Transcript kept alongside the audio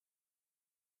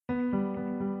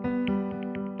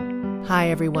Hi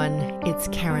everyone, it's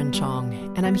Karen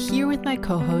Chong, and I'm here with my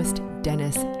co-host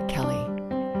Dennis Kelly.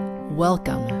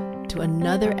 Welcome to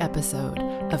another episode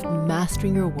of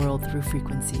Mastering Your World Through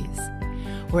Frequencies,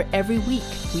 where every week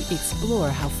we explore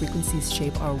how frequencies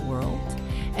shape our world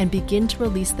and begin to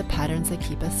release the patterns that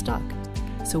keep us stuck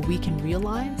so we can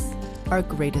realize our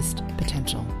greatest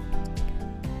potential.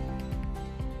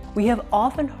 We have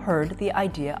often heard the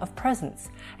idea of presence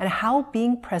and how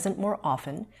being present more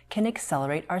often can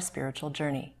accelerate our spiritual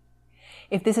journey.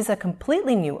 If this is a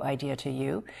completely new idea to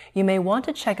you, you may want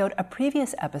to check out a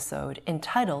previous episode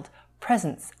entitled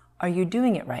Presence, Are You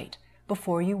Doing It Right?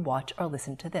 Before you watch or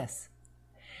listen to this.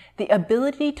 The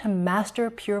ability to master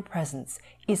pure presence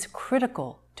is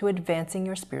critical to advancing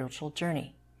your spiritual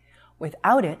journey.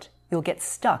 Without it, you'll get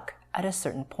stuck at a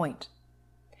certain point.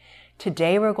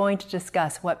 Today we're going to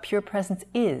discuss what pure presence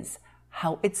is,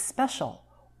 how it's special,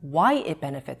 why it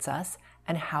benefits us,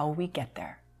 and how we get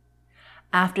there.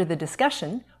 After the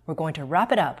discussion, we're going to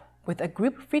wrap it up with a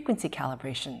group frequency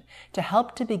calibration to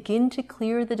help to begin to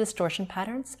clear the distortion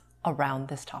patterns around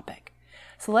this topic.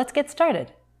 So let's get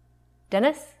started.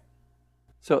 Dennis?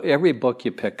 So every book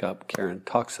you pick up, Karen,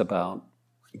 talks about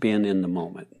being in the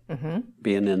moment,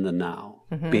 being in the now,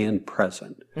 being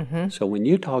present. So when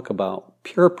you talk about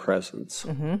pure presence,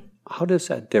 how does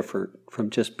that differ from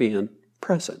just being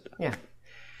present? Yeah.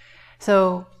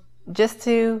 So just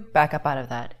to back up out of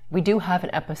that, we do have an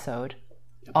episode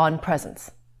on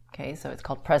presence. Okay, so it's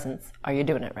called Presence, Are You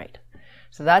Doing It Right?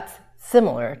 So that's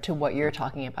similar to what you're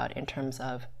talking about in terms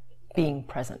of being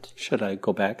present. Should I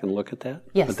go back and look at that?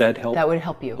 Yes. Would that help? That would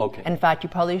help you. Okay. In fact, you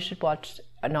probably should watch,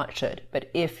 not should, but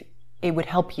if it would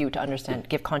help you to understand,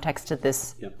 give context to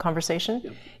this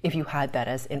conversation, if you had that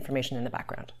as information in the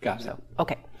background. Got it.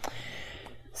 Okay.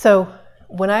 So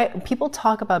when people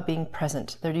talk about being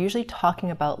present, they're usually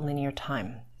talking about linear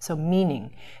time. So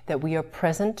meaning that we are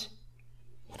present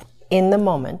in the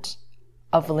moment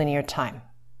of linear time.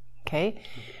 Okay?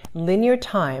 Linear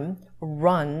time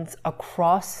runs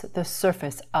across the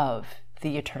surface of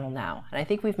the eternal now. And I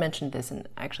think we've mentioned this in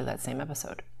actually that same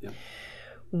episode. Yep.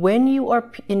 When you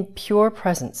are in pure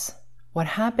presence, what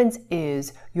happens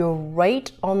is you're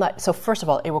right on that. So first of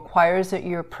all, it requires that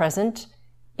you're present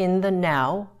in the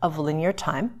now of linear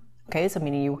time. Okay, so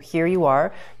meaning here you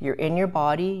are, you're in your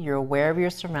body, you're aware of your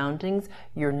surroundings,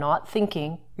 you're not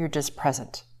thinking, you're just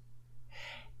present.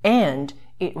 And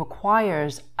it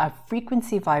requires a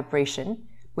frequency vibration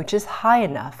which is high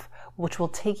enough, which will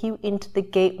take you into the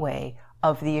gateway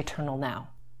of the eternal now.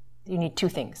 You need two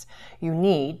things. You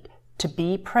need to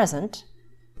be present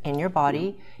in your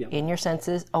body, in your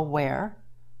senses, aware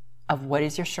of what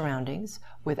is your surroundings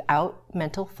without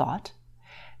mental thought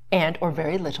and or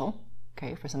very little,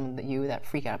 okay, for some of you that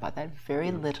freak out about that,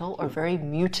 very little or very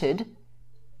muted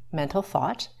mental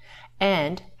thought,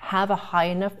 and have a high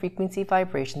enough frequency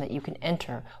vibration that you can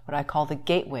enter what I call the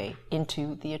gateway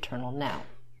into the eternal now.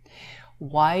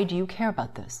 Why do you care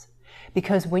about this?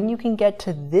 Because when you can get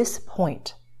to this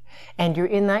point and you're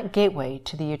in that gateway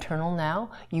to the eternal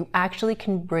now, you actually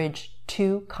can bridge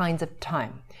two kinds of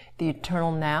time, the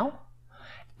eternal now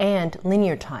and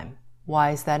linear time.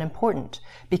 Why is that important?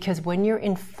 Because when you're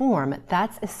in form,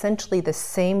 that's essentially the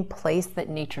same place that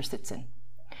nature sits in.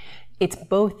 It's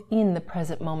both in the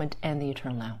present moment and the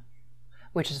eternal now,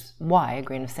 which is why a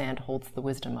grain of sand holds the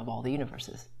wisdom of all the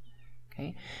universes.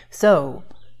 Okay, so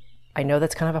I know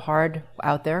that's kind of a hard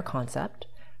out there concept.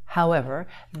 However,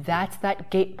 that's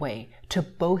that gateway to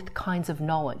both kinds of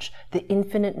knowledge, the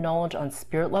infinite knowledge on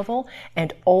spirit level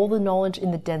and all the knowledge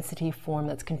in the density form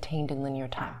that's contained in linear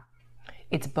time.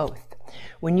 It's both.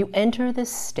 When you enter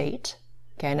this state,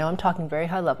 okay, I know I'm talking very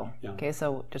high level, okay,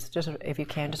 so just if you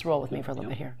can, just roll with me for a little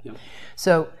bit here.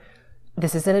 So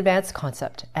this is an advanced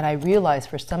concept, and I realize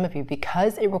for some of you,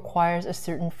 because it requires a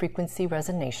certain frequency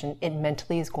resonation, it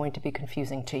mentally is going to be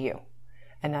confusing to you,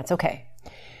 and that's okay.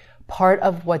 Part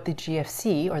of what the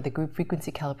GFC, or the group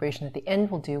frequency calibration at the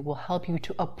end will do, will help you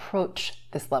to approach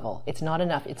this level. It's not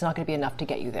enough, it's not going to be enough to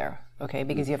get you there, okay,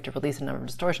 because you have to release a number of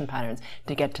distortion patterns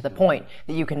to get to the point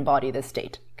that you can embody this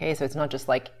state, okay, so it's not just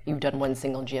like you've done one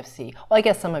single GFC. Well, I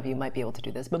guess some of you might be able to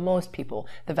do this, but most people,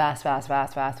 the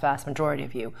vast majority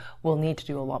of you, will need to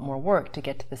do a lot more work to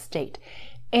get to the state.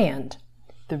 And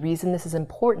the reason this is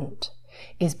important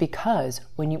is because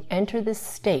when you enter this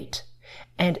state,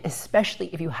 and especially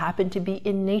if you happen to be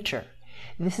in nature,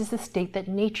 this is the state that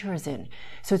nature is in.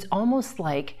 So it's almost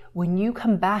like when you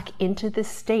come back into this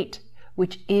state,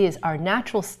 which is our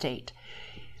natural state,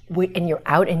 and you're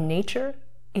out in nature,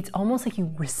 it's almost like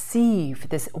you receive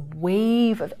this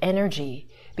wave of energy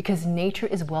because nature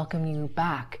is welcoming you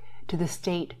back to the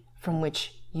state from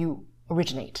which you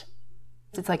originate.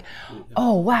 It's like,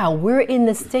 oh, wow, we're in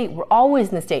this state. We're always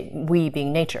in this state, we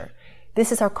being nature.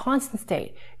 This is our constant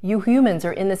state. You humans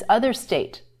are in this other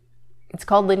state. It's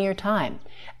called linear time.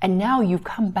 And now you've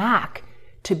come back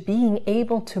to being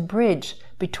able to bridge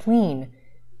between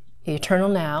the eternal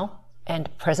now and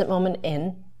present moment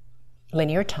in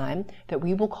linear time that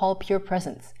we will call pure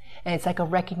presence. And it's like a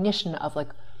recognition of like,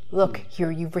 look,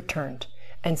 here you've returned.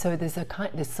 And so there's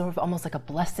this sort of almost like a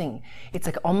blessing. It's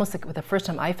like almost like the first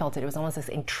time I felt it, it was almost this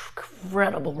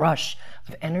incredible rush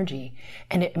of energy.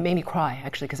 And it made me cry,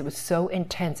 actually, because it was so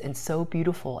intense and so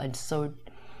beautiful and so,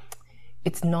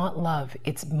 it's not love,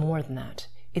 it's more than that.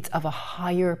 It's of a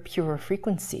higher, purer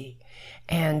frequency.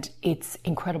 And it's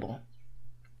incredible.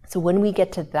 So when we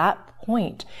get to that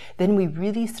point, then we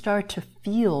really start to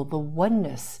feel the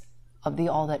oneness of the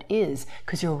all that is,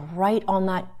 because you're right on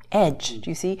that edge. Do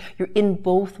you see? You're in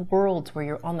both worlds where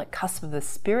you're on the cusp of the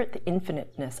spirit, the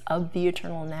infiniteness of the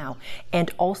eternal now, and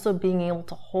also being able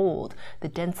to hold the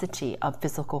density of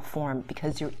physical form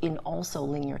because you're in also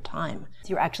linear time. So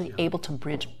you're actually able to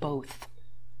bridge both.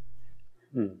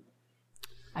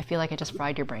 I feel like I just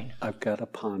fried your brain. I've got to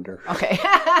ponder. Okay.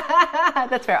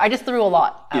 That's fair. I just threw a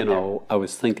lot out there. I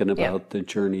was thinking about the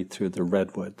journey through the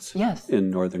redwoods in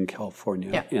Northern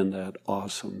California and that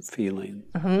awesome feeling,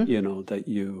 that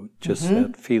you just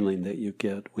that feeling that you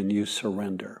get when you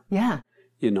surrender. Yeah.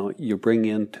 You bring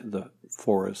into the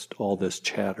forest all this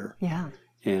chatter. Yeah.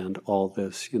 And all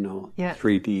this,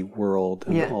 3D world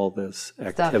and all this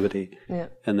activity. Yeah.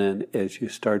 And then as you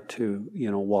start to,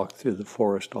 walk through the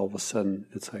forest, all of a sudden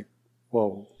it's like,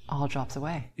 whoa. All drops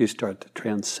away. You start to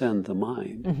transcend the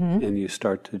mind and you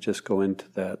start to just go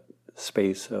into that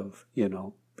space of,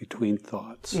 between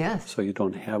thoughts. Yes. So you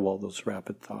don't have all those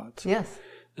rapid thoughts. Yes.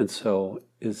 And so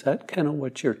is that kind of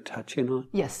what you're touching on?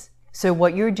 Yes. So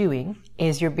what you're doing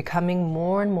is you're becoming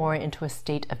more and more into a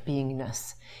state of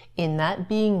beingness. In that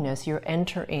beingness, you're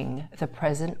entering the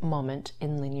present moment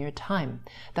in linear time.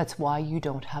 That's why you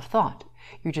don't have thought.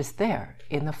 You're just there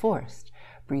in the forest,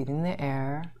 breathing the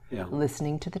air,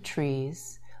 listening to the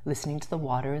trees, listening to the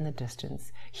water in the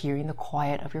distance, hearing the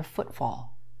quiet of your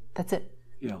footfall. That's it.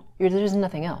 Yeah. There's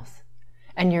nothing else.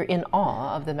 And you're in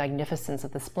awe of the magnificence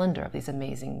of the splendor of these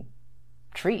amazing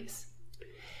trees.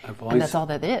 And that's all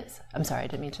that is. I'm sorry, I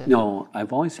didn't mean to. No,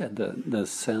 I've always had the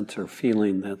sense or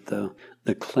feeling that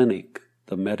the clinic,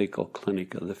 the medical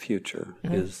clinic of the future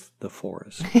is the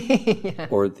forest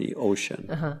or the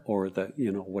ocean or the,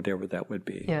 whatever that would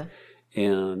be. Yeah.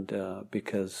 And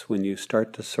because when you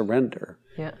start to surrender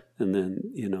and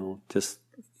then, just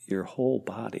your whole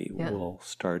body will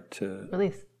start to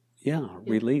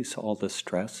release all the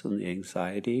stress and the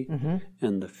anxiety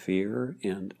and the fear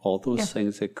and all those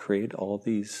things that create all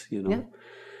these,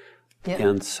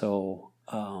 And so...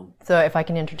 so if I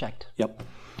can interject. Yep.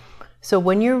 So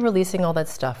when you're releasing all that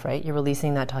stuff, right, you're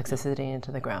releasing that toxicity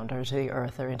into the ground or to the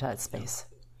earth or into that space.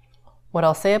 What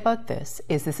I'll say about this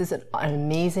is an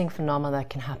amazing phenomenon that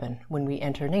can happen when we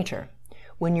enter nature.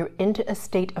 When you're into a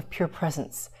state of pure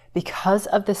presence, because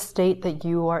of the state that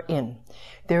you are in,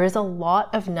 there is a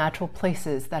lot of natural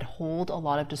places that hold a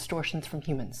lot of distortions from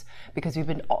humans because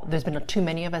there's been too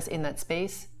many of us in that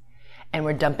space and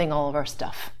we're dumping all of our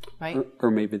stuff, right? Or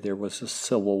maybe there was a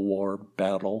civil war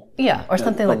battle. Yeah, or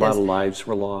something like this. A lot of lives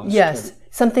were lost. Yes,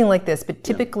 something like this. But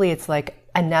typically it's like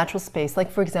a natural space, like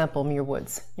for example, Muir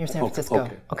Woods near San Francisco.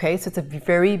 Okay, so it's a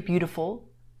very beautiful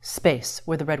space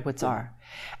where the redwoods are.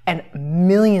 And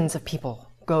millions of people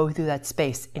go through that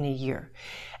space in a year.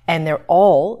 And they're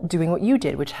all doing what you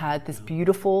did, which had this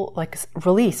beautiful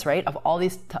release, right, of all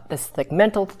this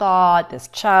mental thought, this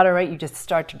chatter, right? You just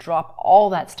start to drop all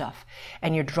that stuff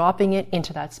and you're dropping it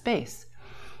into that space.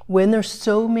 When there's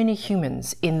so many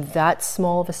humans in that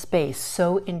small of a space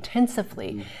so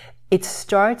intensively, it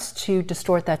starts to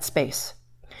distort that space.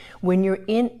 When you're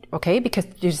in, because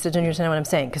you just didn't understand what I'm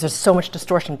saying, because there's so much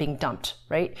distortion being dumped,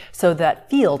 right? So that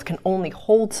field can only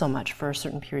hold so much for a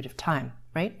certain period of time,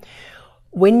 right?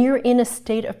 When you're in a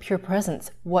state of pure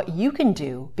presence, what you can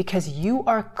do, because you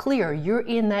are clear, you're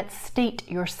in that state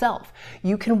yourself,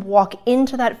 you can walk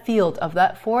into that field of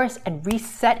that forest and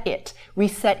reset it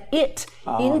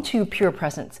into pure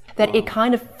presence that it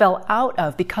kind of fell out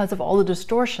of because of all the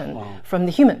distortion from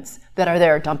the humans that are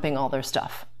there dumping all their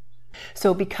stuff.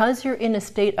 So because you're in a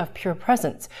state of pure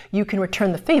presence, you can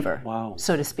return the favor,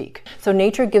 so to speak. So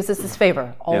nature gives us this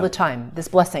favor all the time, this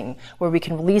blessing, where we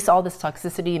can release all this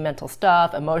toxicity, mental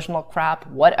stuff, emotional crap,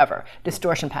 whatever,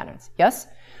 distortion patterns, yes?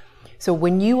 So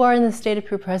when you are in the state of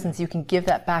pure presence, you can give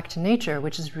that back to nature,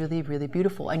 which is really, really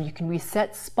beautiful. And you can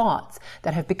reset spots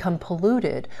that have become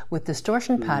polluted with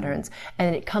distortion patterns,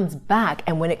 and it comes back.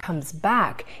 And when it comes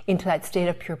back into that state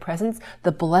of pure presence,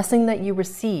 the blessing that you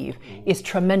receive is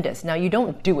tremendous. Now, you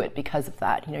don't do it because of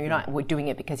that. You're not doing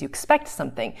it because you expect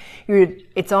something.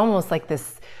 It's almost like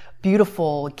this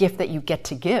beautiful gift that you get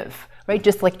to give. Right?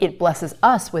 Just like it blesses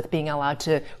us with being allowed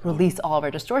to release all of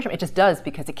our distortion. It just does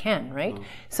because it can, right?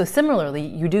 So similarly,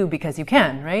 you do because you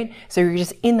can, right? So you're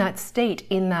just in that state,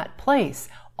 in that place,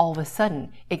 all of a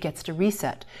sudden it gets to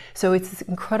reset. So it's this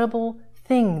incredible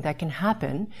thing that can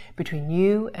happen between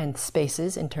you and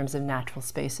spaces in terms of natural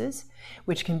spaces,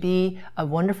 which can be a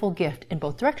wonderful gift in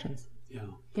both directions.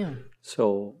 Yeah.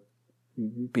 So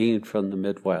being from the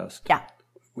Midwest,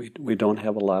 we don't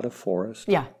have a lot of forest.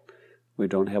 Yeah. We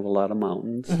don't have a lot of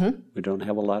mountains. We don't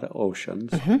have a lot of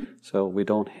oceans. So we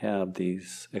don't have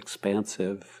these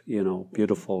expansive,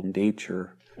 beautiful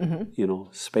nature,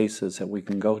 spaces that we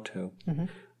can go to.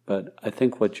 But I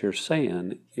think what you're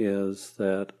saying is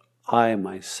that I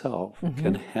myself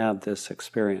can have this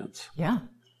experience. Yeah.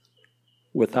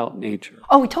 Without nature.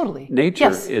 Oh, totally.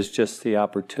 Nature is just the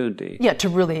opportunity. Yeah, to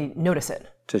really notice it.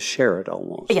 To share it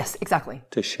almost. Yes, exactly.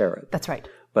 To share it. That's right.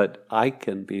 But I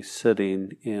can be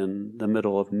sitting in the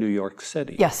middle of New York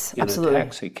City. Yes, in absolutely. a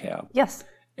taxi cab. Yes.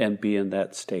 And be in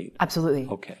that state. Absolutely.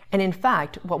 Okay. And in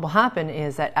fact, what will happen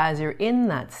is that as you're in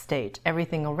that state,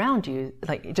 everything around you,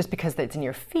 like just because it's in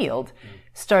your field,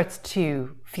 starts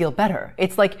to feel better.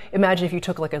 It's like, imagine if you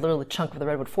took like a little chunk of the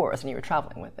redwood forest and you were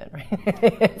traveling with it,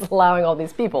 right? It's allowing all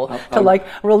these people to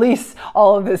release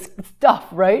all of this stuff,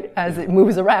 right? As it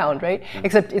moves around, right?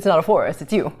 Except it's not a forest,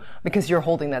 it's you, because you're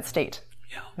holding that state.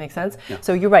 Make sense? Yeah.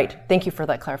 So you're right. Thank you for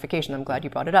that clarification. I'm glad you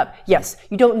brought it up. Yes,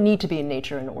 you don't need to be in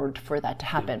nature in order for that to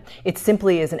happen. It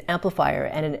simply is an amplifier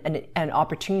and an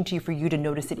opportunity for you to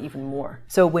notice it even more.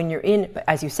 So when you're in,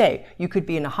 as you say, you could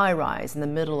be in a high rise in the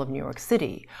middle of New York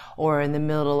City or in the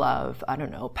middle of, I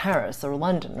don't know, Paris or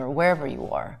London or wherever you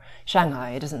are,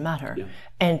 Shanghai, it doesn't matter.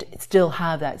 And still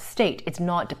have that state. It's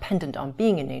not dependent on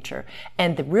being in nature.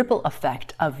 And the ripple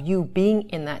effect of you being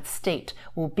in that state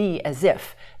will be as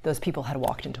if those people had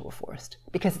walked into a forest,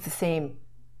 because it's the same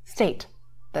state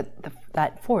that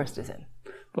that forest is in.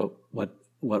 But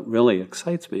what really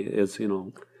excites me is,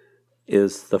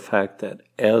 is the fact that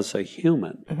as a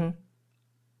human,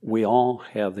 we all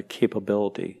have the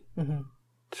capability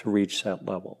to reach that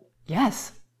level.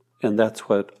 Yes. And that's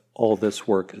what all this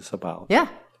work is about. Yeah.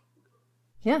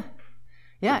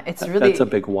 It's really, that's a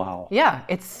big wow. Yeah,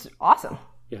 it's awesome.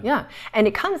 Yeah. And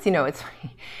it comes,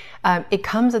 it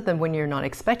comes at them when you're not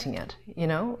expecting it.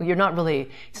 You're not really,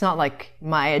 it's not like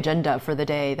my agenda for the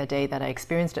day that I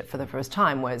experienced it for the first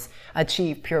time was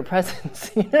achieve pure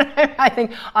presence. I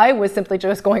think I was simply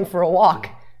just going for a walk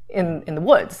in the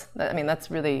woods. I mean,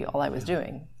 that's really all I was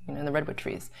doing, in the redwood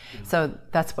trees. So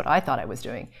that's what I thought I was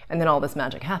doing. And then all this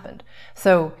magic happened.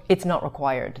 So it's not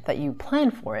required that you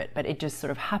plan for it, but it just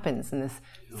sort of happens in this,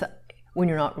 when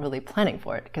you're not really planning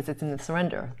for it, because it's in the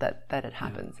surrender that it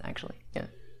happens, actually. Yeah.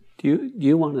 Do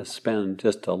you want to spend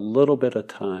just a little bit of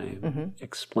time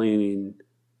explaining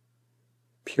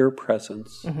pure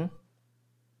presence,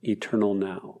 eternal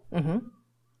now?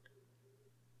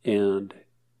 And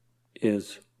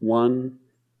is one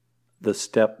the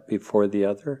step before the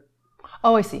other?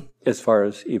 Oh, I see. As far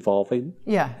as evolving?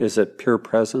 Yeah. Is it pure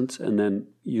presence, and then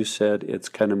you said it's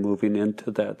kind of moving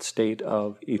into that state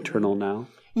of eternal now?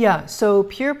 Yeah, so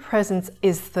pure presence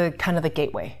is the kind of the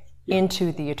gateway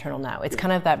into the eternal now. It's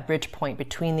kind of that bridge point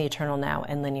between the eternal now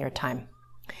and linear time.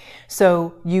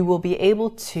 So you will be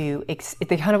able to,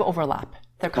 they kind of overlap.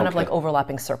 They're kind of like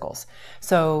overlapping circles.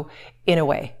 So in a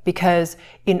way, because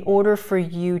in order for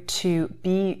you to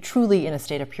be truly in a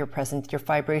state of pure presence, your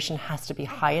vibration has to be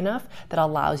high enough that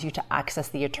allows you to access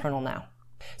the eternal now.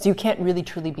 So you can't really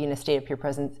truly be in a state of pure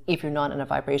presence if you're not in a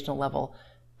vibrational level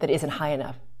that isn't high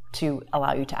enough to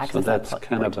allow you to access that. So that's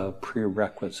kind of a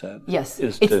prerequisite. Yes.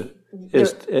 Is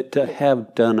to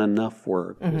have done enough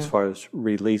work as far as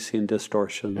releasing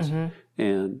distortions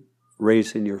and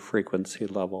raising your frequency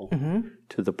level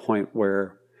to the point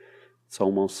where it's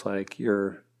almost like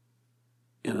you're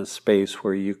in a space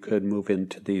where you could move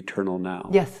into the eternal now.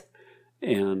 Yes.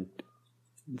 And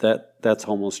that's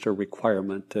almost a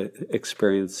requirement to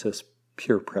experience this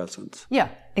pure presence. Yeah,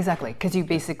 exactly. Because you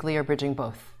basically are bridging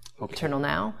both eternal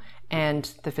now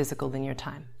and the physical linear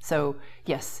time. So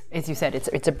yes, as you said,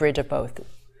 it's a bridge of both.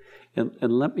 And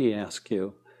let me ask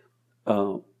you,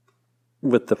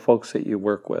 with the folks that you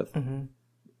work with,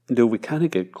 do we kind of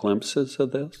get glimpses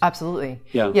of this? Absolutely.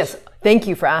 Yeah. Yes. Thank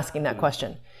you for asking that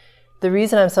question. The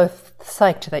reason I'm so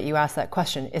psyched that you asked that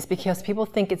question is because people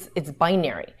think it's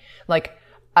binary. Like,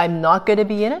 I'm not going to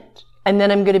be in it, and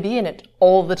then I'm going to be in it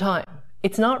all the time.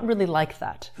 It's not really like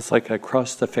that. It's like I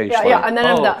crossed the finish line. Yeah, and then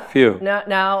I'm done. Phew.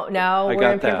 Now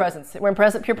we're in pure presence. We're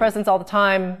in pure presence all the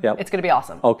time. Yep. It's going to be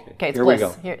awesome. Okay, it's here bliss. we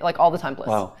go. Here, like all the time bliss.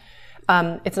 Wow.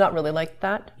 It's not really like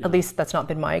that. At least that's not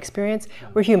been my experience.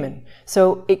 We're human.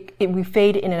 So we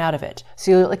fade in and out of it.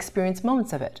 So you'll experience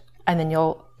moments of it. And then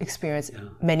you'll experience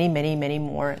many, many, many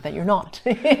more that you're not.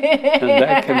 And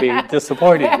that can be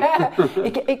disappointing.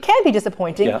 It can be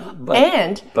disappointing. Yeah,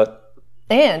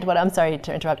 And what I'm sorry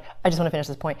to interrupt, I just want to finish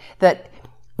this point,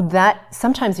 that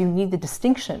sometimes you need the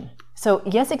distinction. So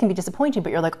yes, it can be disappointing,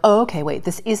 but you're like, oh, okay, wait,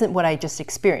 this isn't what I just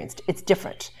experienced. It's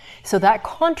different. So that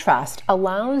contrast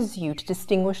allows you to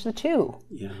distinguish the two.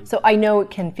 Yeah. So I know it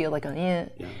can feel like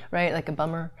right, like a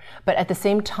bummer. But at the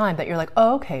same time that you're like,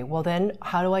 oh, okay, well then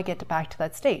how do I get back to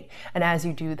that state? And as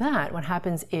you do that, what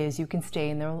happens is you can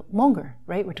stay in there longer,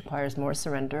 right? Which requires more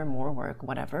surrender, more work,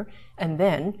 whatever. And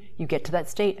then you get to that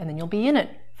state and then you'll be in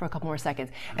it for a couple more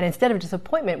seconds. And instead of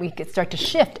disappointment, we start to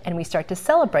shift and we start to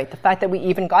celebrate the fact that we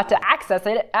even got to access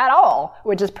it at all,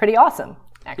 which is pretty awesome,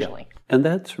 actually. Yeah. And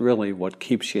that's really what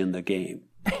keeps you in the game,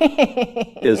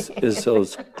 is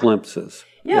those glimpses.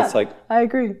 Yeah, it's like, I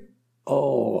agree.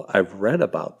 Oh, I've read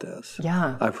about this.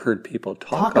 Yeah. I've heard people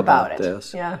talk about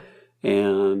this. Yeah.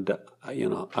 And,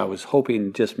 I was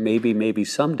hoping just maybe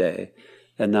someday.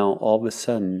 And now all of a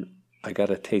sudden, I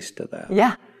got a taste of that.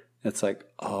 Yeah. It's like,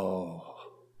 oh.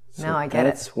 So now I get it.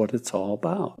 That's what it's all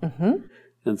about. Mm-hmm.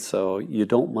 And so you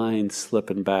don't mind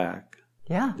slipping back.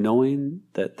 Yeah. Knowing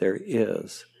that there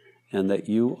is and that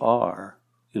you are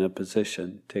in a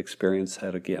position to experience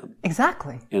that again.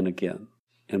 Exactly. And again.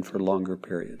 And for longer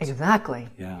periods. Exactly.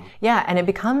 Yeah. Yeah, and it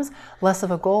becomes less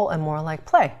of a goal and more like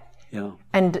play. Yeah.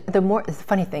 And the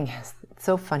funny thing is, it's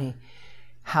so funny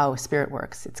how spirit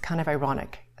works. It's kind of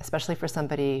ironic, especially for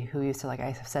somebody who used to, like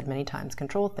I have said many times,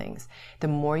 control things. The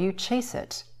more you chase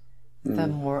it, the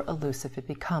more elusive it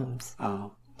becomes.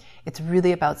 Oh. It's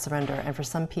really about surrender. And for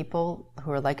some people who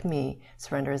are like me,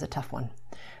 surrender is a tough one.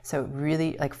 So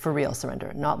really, like for real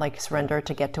surrender, not like surrender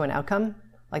to get to an outcome.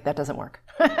 Like that doesn't work.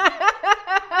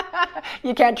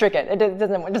 You can't trick it. It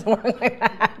doesn't work like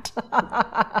that.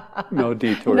 No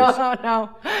detours. No.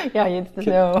 Yeah,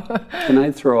 no. Can I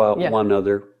throw out one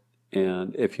other?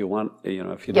 And if you want,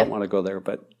 if you don't want to go there,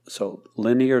 but so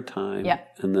linear time,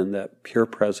 and then that pure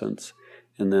presence,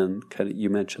 and then kind of you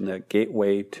mentioned that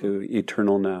gateway to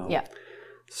eternal now. Yeah.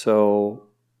 So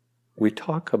we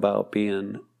talk about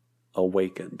being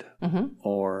awakened,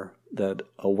 or that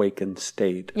awakened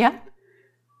state. Yeah.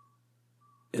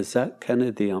 Is that kind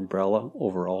of the umbrella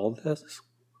over all of this?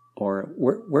 Or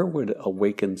where would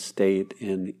awakened state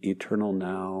in eternal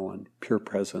now and pure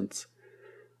presence,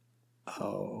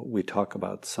 we talk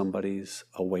about somebody's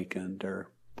awakened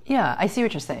or... Yeah, I see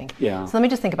what you're saying. Yeah. So let me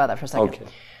just think about that for a second. Okay.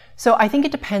 So I think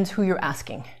it depends who you're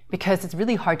asking, because it's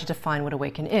really hard to define what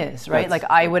awaken is, right? Like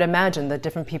I would imagine that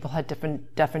different people had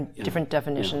different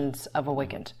definitions of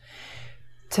awakened.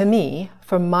 To me,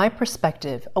 from my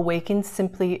perspective, awakened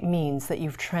simply means that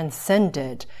you've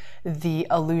transcended the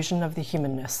illusion of the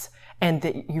humanness and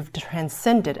that you've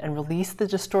transcended and released the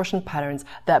distortion patterns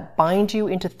that bind you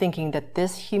into thinking that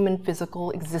this human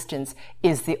physical existence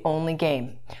is the only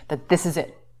game, that this is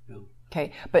it.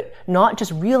 Okay, but not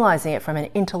just realizing it from an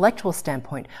intellectual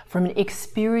standpoint, from an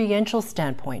experiential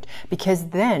standpoint,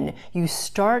 because then you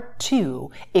start to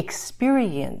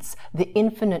experience the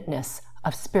infiniteness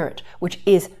of spirit, which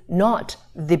is not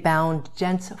the bound,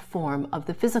 dense form of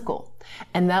the physical.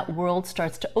 And that world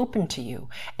starts to open to you.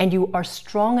 And you are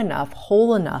strong enough,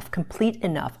 whole enough, complete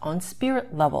enough on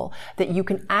spirit level that you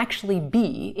can actually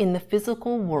be in the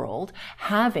physical world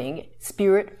having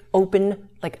spirit open,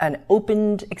 like an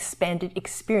opened, expanded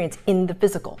experience in the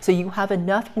physical. So you have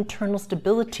enough internal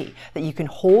stability that you can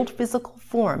hold physical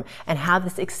form and have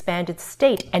this expanded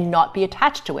state and not be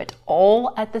attached to it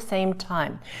all at the same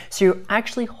time. So you're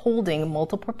actually holding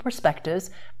multiple perspectives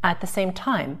at the same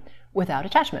time without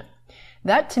attachment.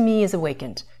 That to me is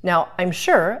awakened. Now, I'm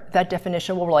sure that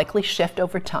definition will likely shift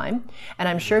over time, and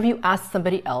I'm sure if you asked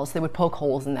somebody else, they would poke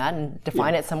holes in that and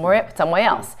define it some way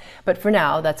else. But for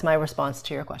now, that's my response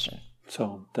to your question.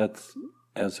 So that's,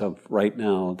 as of right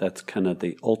now, that's kind of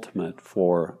the ultimate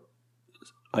for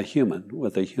a human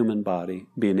with a human body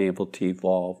being able to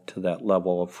evolve to that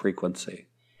level of frequency.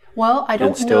 Well, I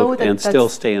don't know that and still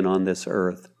staying on this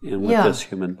earth and with this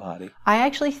human body. I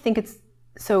actually think it's...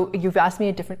 So you've asked me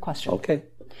a different question. Okay.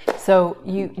 So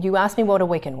you asked me what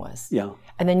awaken was. Yeah.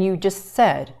 And then you just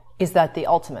said, is that the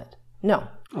ultimate? No.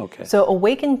 Okay. So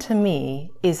awaken to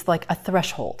me is like a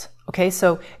threshold. Okay,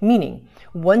 so meaning,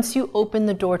 once you open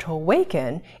the door to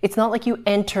awaken, it's not like you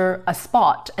enter a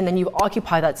spot and then you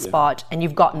occupy that spot and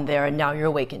you've gotten there and now you're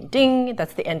awakened. Ding,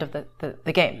 that's the end of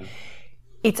the game.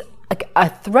 It's a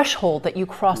threshold that you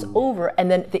cross over,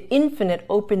 and then the infinite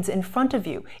opens in front of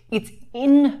you. It's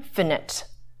infinite.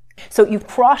 So you've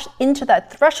crossed into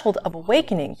that threshold of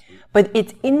awakening, but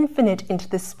it's infinite into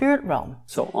the spirit realm.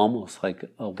 So almost like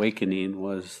awakening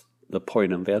was the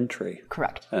point of entry.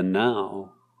 Correct. And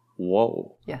now,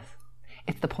 whoa. Yes.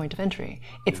 It's the point of entry.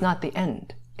 It's not the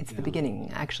end. It's the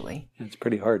beginning, actually. It's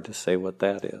pretty hard to say what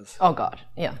that is. Oh, God.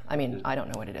 Yeah. I mean, I don't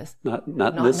know what it is. Not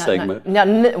in this segment.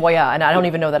 Well, yeah, and I don't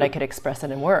even know that I could express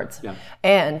it in words. Yeah.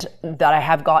 And that I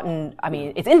have gotten, I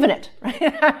mean, it's infinite, right?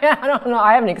 I don't know.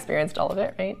 I haven't experienced all of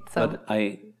it, right? So.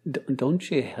 But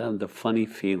don't you have the funny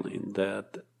feeling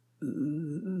that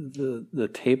the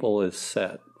table is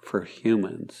set for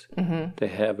humans to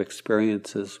have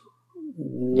experiences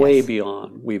way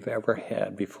beyond we've ever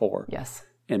had before. Yes.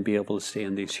 And be able to stay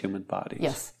in these human bodies.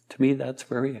 Yes. To me, that's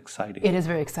very exciting. It is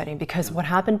very exciting because what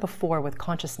happened before with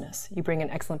consciousness, you bring an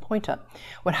excellent point up.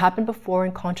 What happened before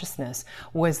in consciousness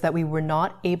was that we were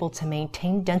not able to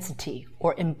maintain density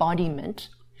or embodiment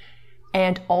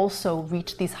and also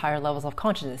reach these higher levels of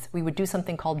consciousness. We would do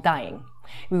something called dying.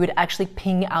 We would actually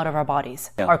ping out of our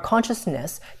bodies. Yeah. Our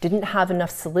consciousness didn't have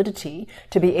enough solidity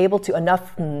to be able to,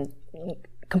 enough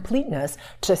completeness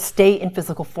to stay in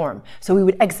physical form. So we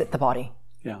would exit the body.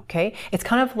 Yeah. Okay. It's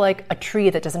kind of like a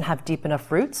tree that doesn't have deep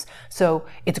enough roots. So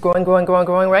it's growing,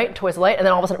 right, towards the light, and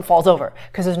then all of a sudden it falls over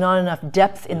because there's not enough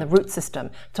depth in the root system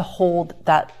to hold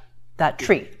that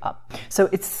tree up. So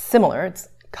it's similar. It's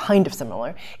kind of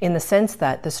similar in the sense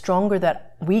that the stronger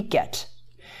that we get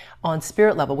on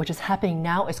spirit level, which is happening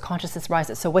now as consciousness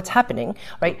rises. So what's happening,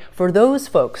 right? For those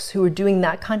folks who are doing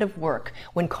that kind of work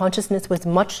when consciousness was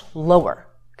much lower,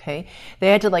 okay,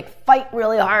 they had to fight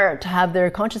really hard to have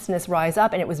their consciousness rise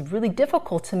up, and it was really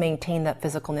difficult to maintain that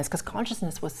physicalness because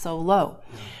consciousness was so low.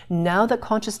 Now that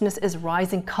consciousness is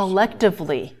rising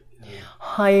collectively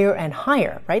higher and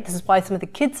higher, right? This is why some of the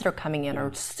kids that are coming in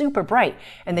are super bright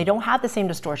and they don't have the same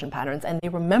distortion patterns and they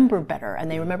remember better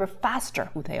and they remember faster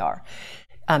who they are.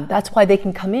 That's why they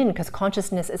can come in because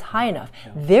consciousness is high enough.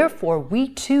 Yeah. Therefore, we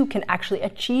too can actually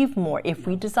achieve more if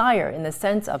we desire, in the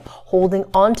sense of holding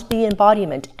on to the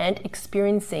embodiment and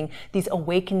experiencing these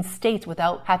awakened states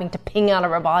without having to ping out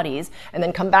of our bodies and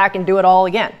then come back and do it all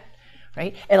again,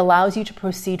 right? It allows you to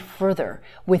proceed further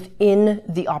within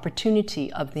the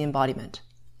opportunity of the embodiment.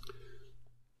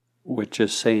 Which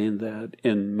is saying that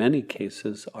in many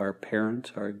cases, our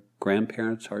parents, our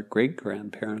grandparents, our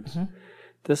great-grandparents,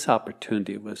 this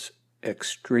opportunity was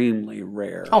extremely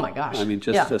rare. Oh my gosh. I mean,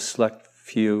 just a select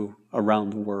few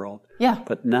around the world. Yeah.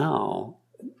 But now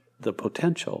the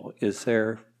potential is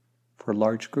there for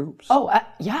large groups. Oh,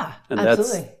 yeah, and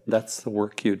absolutely. That's the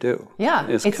work you do. Yeah,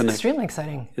 it's extremely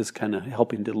exciting. Is kind of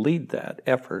helping to lead that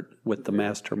effort with the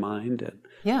mastermind and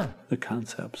the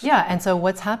concepts. Yeah, and so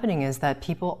what's happening is that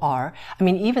people are, I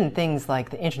mean, even things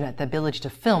like the internet, the ability to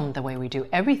film the way we do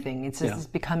everything, it's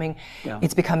becoming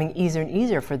easier and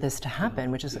easier for this to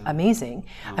happen, which is amazing.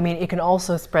 I mean, it can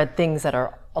also spread things that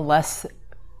are less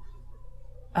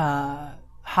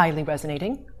highly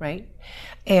resonating, right?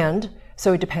 And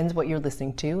so it depends what you're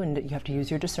listening to, and you have to use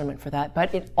your discernment for that.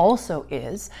 But it also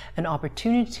is an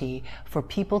opportunity for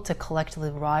people to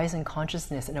collectively rise in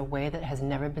consciousness in a way that has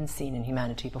never been seen in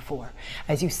humanity before.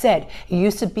 As you said, it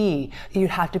used to be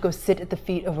you'd have to go sit at the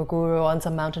feet of a guru on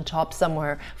some mountaintop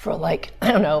somewhere for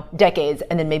decades,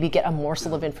 and then maybe get a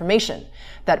morsel of information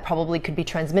that probably could be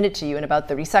transmitted to you in about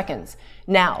 30 seconds.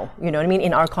 Now, you know what I mean,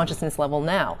 in our consciousness level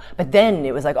now. But then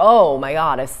it was like, oh my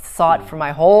God, I saw it for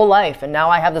my whole life, and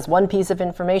now I have this one piece of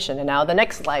information, and now the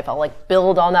next life I'll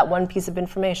build on that one piece of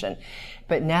information.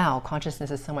 But now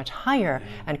consciousness is so much higher,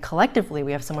 and collectively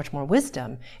we have so much more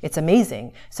wisdom. It's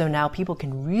amazing. So now people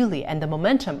can really, and the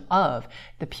momentum of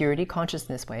the purity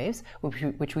consciousness waves,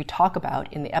 which we talk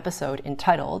about in the episode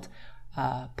entitled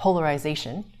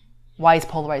Polarization. Why is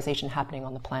polarization happening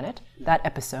on the planet? That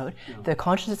episode, the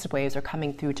consciousness waves are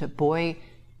coming through to buoy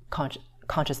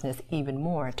consciousness even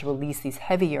more, to release these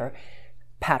heavier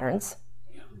patterns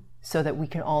so that we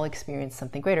can all experience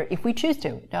something greater if we choose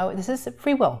to. Now, this is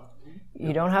free will.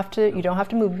 You don't have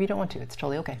to move if you don't want to. It's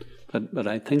totally okay. But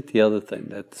I think the other thing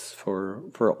that's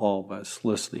for all of us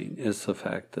listening is the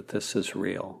fact that this is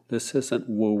real. This isn't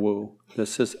woo-woo.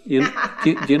 This is, do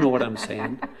you know what I'm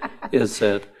saying? Is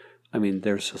that, I mean,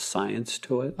 there's a science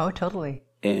to it. Oh, totally.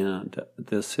 And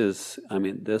this is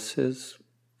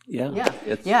Yeah.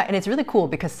 Yeah. And it's really cool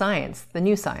because science, the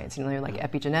new science, like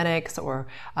epigenetics or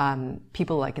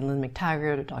people like Lynn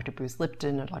McTaggart or Dr. Bruce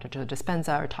Lipton or Dr. Joe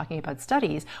Dispenza are talking about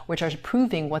studies which are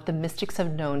proving what the mystics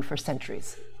have known for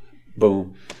centuries.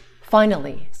 Boom.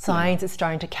 Finally, science is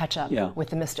starting to catch up with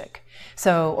the mystic.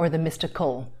 Or the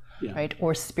mystical, right?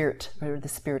 Or spirit, or the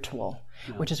spiritual,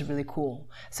 which is really cool.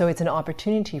 So it's an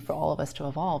opportunity for all of us to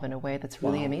evolve in a way that's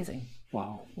really amazing.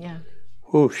 Wow. Yeah.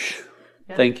 Whoosh.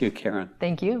 Yeah. Thank you, Karen.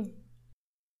 Thank you.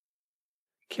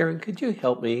 Karen, could you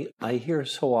help me? I hear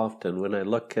so often when I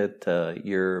look at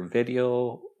your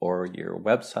video or your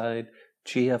website,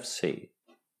 GFC.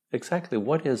 Exactly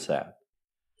what is that?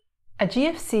 A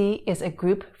GFC is a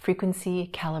group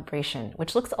frequency calibration,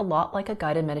 which looks a lot like a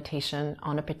guided meditation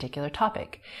on a particular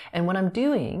topic. And what I'm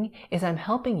doing is I'm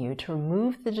helping you to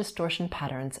remove the distortion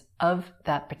patterns of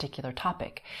that particular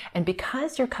topic. And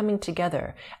because you're coming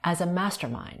together as a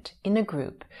mastermind in a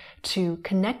group to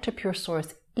connect to pure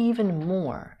source even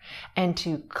more and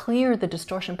to clear the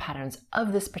distortion patterns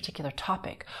of this particular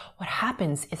topic, what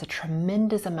happens is a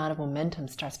tremendous amount of momentum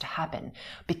starts to happen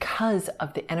because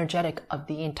of the energetic of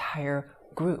the entire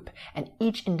group. And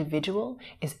each individual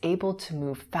is able to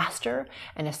move faster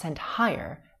and ascend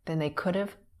higher than they could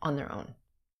have on their own.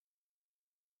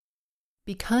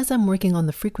 Because I'm working on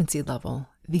the frequency level,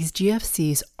 these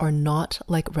GFCs are not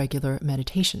like regular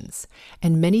meditations,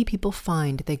 and many people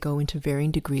find they go into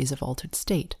varying degrees of altered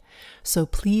state. So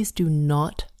please do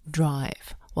not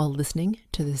drive while listening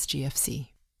to this GFC.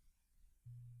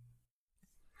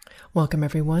 Welcome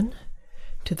everyone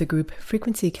to the group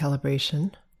frequency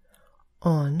calibration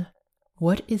on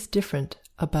what is different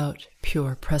about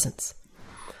pure presence.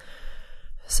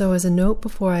 So as a note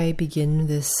before I begin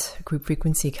this group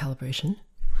frequency calibration,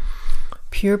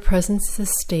 pure presence is a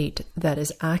state that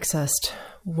is accessed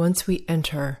once we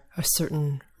enter a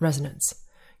certain resonance.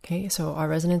 Okay, so our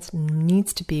resonance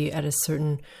needs to be at a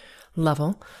certain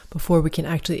level before we can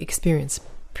actually experience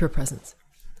pure presence.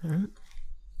 All right?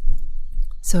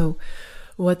 So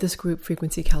what this group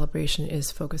frequency calibration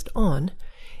is focused on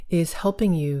is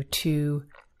helping you to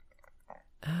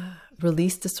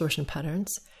release distortion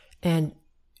patterns and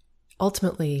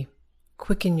ultimately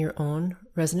quicken your own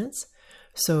resonance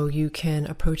so you can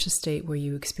approach a state where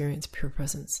you experience pure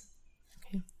presence.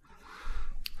 Okay?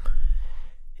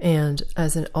 And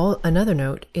as another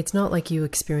note, it's not like you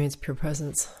experience pure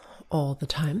presence all the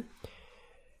time.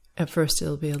 At first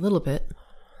it'll be a little bit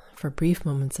for brief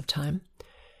moments of time,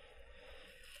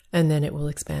 and then it will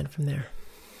expand from there.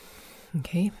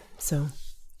 Okay, so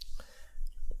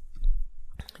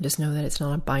just know that it's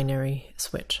not a binary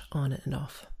switch on and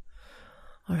off.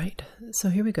 All right, so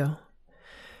here we go.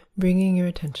 Bringing your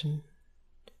attention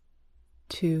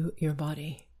to your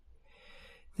body.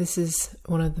 This is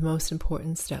one of the most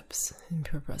important steps in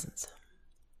pure presence,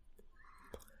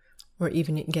 or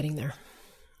even getting there.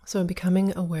 So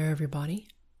becoming aware of your body,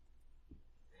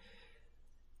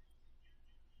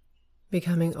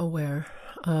 becoming aware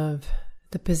of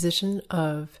the position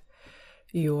of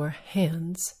your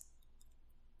hands.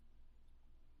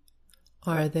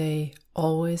 Are they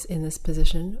always in this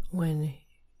position when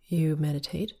you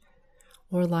meditate,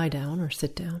 or lie down, or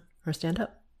sit down, or stand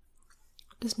up?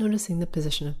 Just noticing the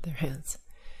position of their hands.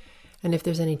 And if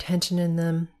there's any tension in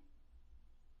them,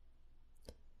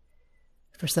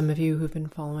 for some of you who've been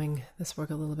following this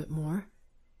work a little bit more,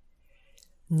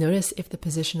 notice if the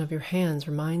position of your hands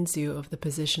reminds you of the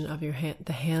position of your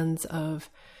the hands of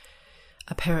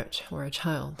a parent or a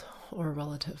child or a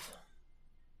relative.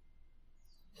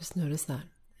 Just notice that.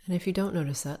 And if you don't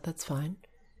notice that, that's fine.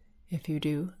 If you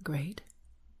do, great.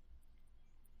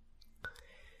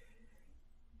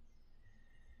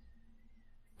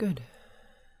 Good.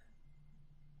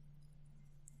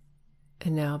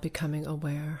 And now becoming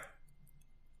aware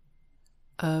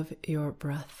of your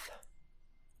breath.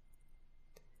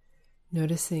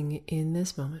 Noticing in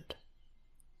this moment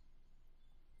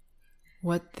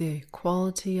what the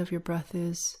quality of your breath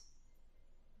is,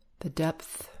 the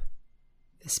depth,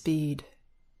 the speed,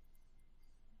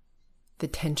 the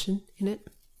tension in it.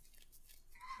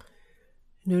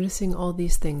 Noticing all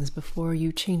these things before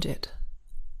you change it.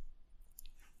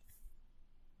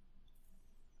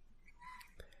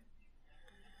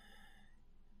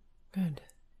 Good.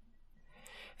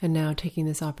 And now taking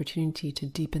this opportunity to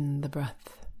deepen the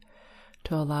breath,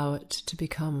 to allow it to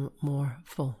become more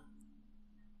full.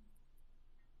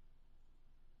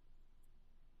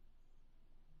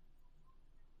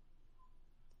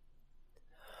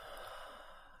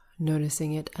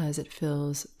 Noticing it as it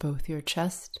fills both your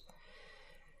chest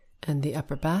and the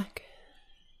upper back.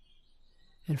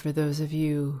 And for those of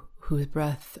you whose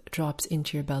breath drops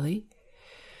into your belly,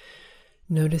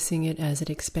 noticing it as it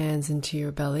expands into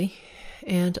your belly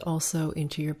and also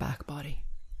into your back body.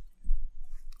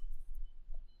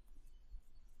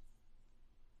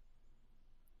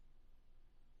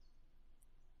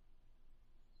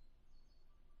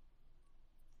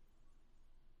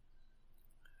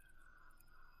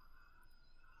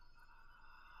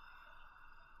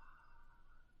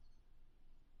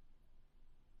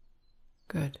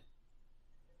 Good.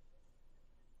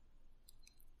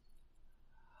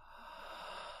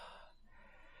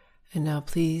 And now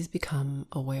please become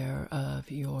aware of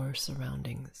your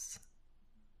surroundings.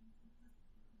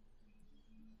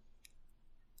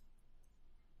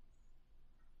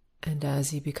 And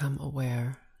as you become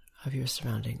aware of your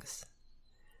surroundings,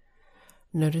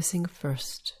 noticing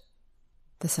first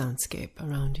the soundscape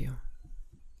around you,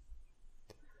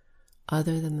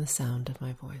 other than the sound of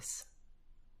my voice,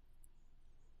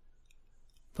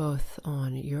 both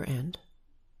on your end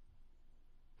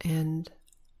and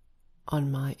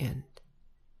on my end,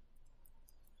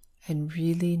 and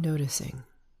really noticing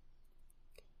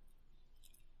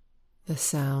the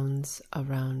sounds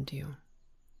around you.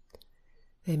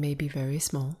 They may be very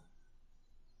small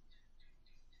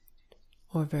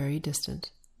or very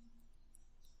distant,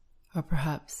 or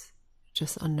perhaps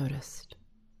just unnoticed.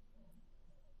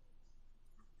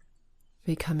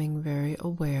 Becoming very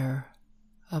aware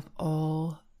of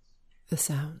all the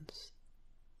sounds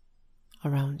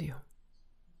around you.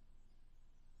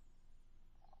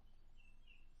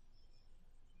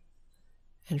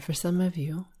 And for some of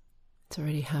you, it's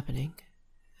already happening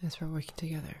as we're working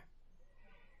together.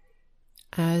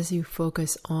 As you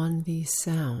focus on these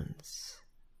sounds,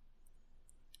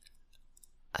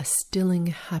 a stilling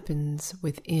happens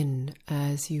within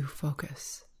as you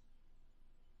focus.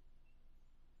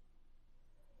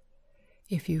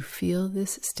 If you feel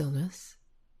this stillness,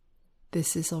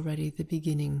 this is already the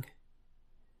beginning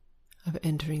of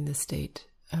entering the state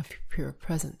of pure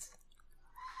presence.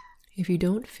 If you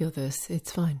don't feel this,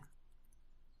 it's fine.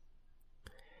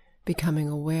 Becoming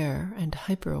aware and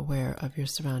hyper-aware of your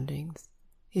surroundings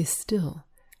is still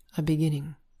a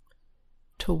beginning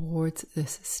towards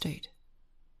this state.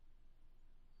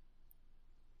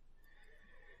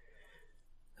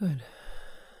 Good.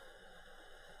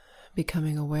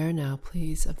 Becoming aware now,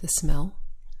 please, of the smell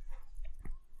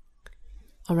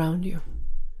around you.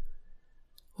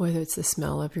 Whether it's the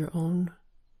smell of your own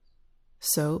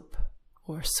soap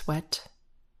or sweat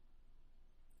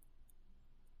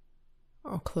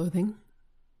or clothing,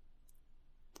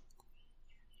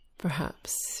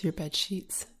 perhaps your bed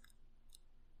sheets.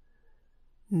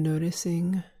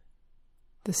 Noticing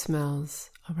the smells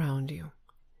around you.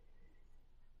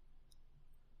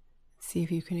 See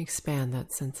if you can expand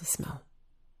that sense of smell,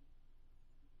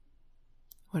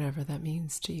 whatever that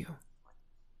means to you.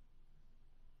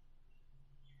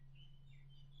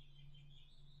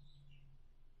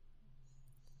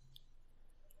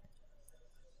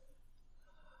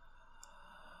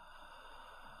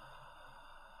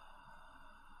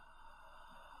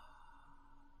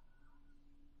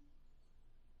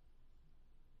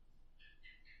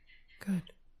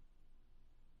 Good.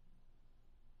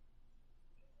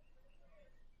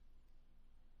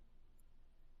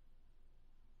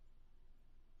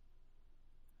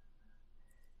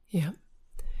 Yeah.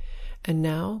 And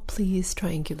now please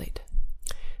triangulate.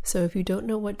 So if you don't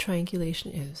know what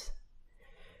triangulation is,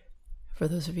 for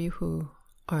those of you who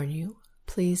are new,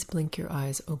 please blink your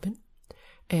eyes open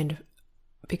and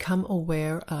become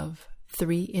aware of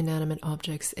 3 inanimate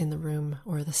objects in the room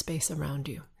or the space around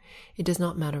you. It does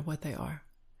not matter what they are.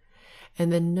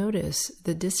 And then notice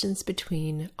the distance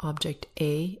between object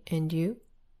A and you,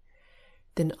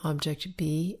 then object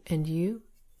B and you,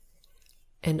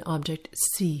 and object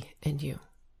C and you.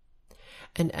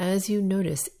 And as you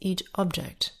notice each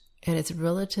object and its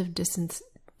relative distance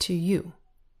to you,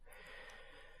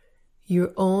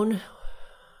 your own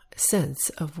sense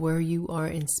of where you are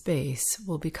in space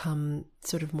will become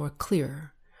sort of more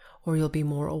clear, or you'll be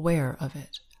more aware of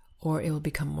it, or it will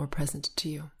become more present to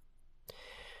you.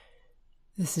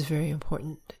 This is very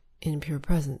important in pure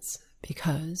presence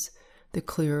because the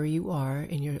clearer you are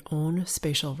in your own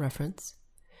spatial reference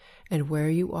and where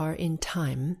you are in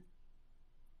time,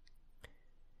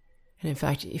 and in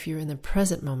fact, if you're in the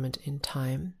present moment in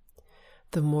time,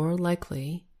 the more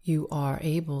likely you are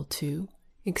able to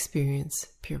experience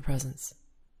pure presence.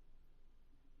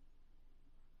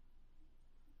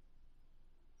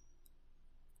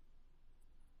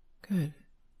 Good.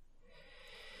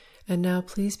 And now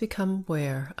please become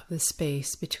aware of the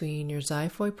space between your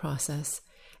xiphoid process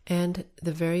and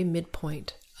the very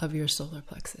midpoint of your solar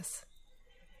plexus.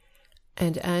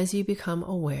 And as you become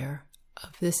aware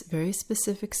of this very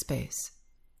specific space,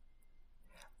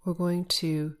 we're going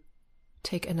to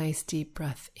take a nice deep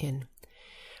breath in.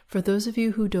 For those of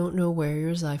you who don't know where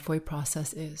your xiphoid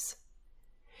process is,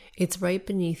 it's right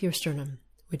beneath your sternum,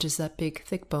 which is that big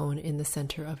thick bone in the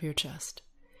center of your chest,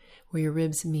 where your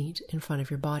ribs meet in front of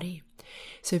your body.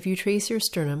 So if you trace your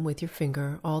sternum with your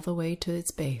finger all the way to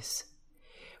its base,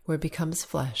 where it becomes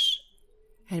flesh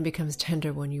and becomes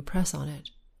tender when you press on it,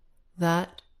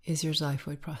 that is your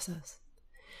xiphoid process.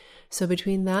 So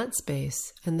between that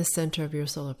space and the center of your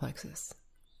solar plexus,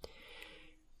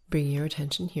 bring your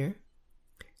attention here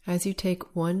as you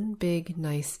take one big,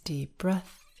 nice, deep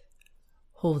breath,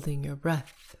 holding your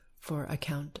breath for a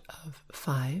count of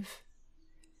 5.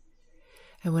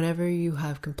 And whenever you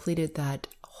have completed that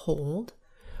hold,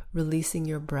 releasing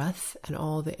your breath and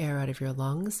all the air out of your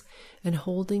lungs and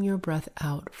holding your breath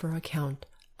out for a count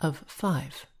of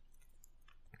 5.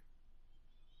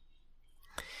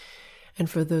 And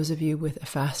for those of you with a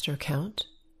faster count,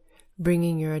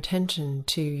 bringing your attention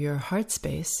to your heart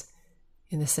space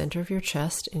in the center of your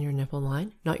chest in your nipple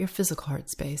line, not your physical heart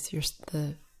space,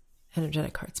 the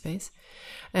energetic heart space,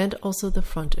 and also the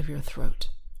front of your throat.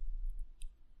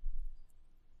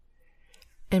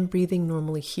 And breathing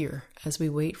normally here as we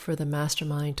wait for the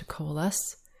mastermind to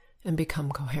coalesce and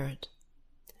become coherent.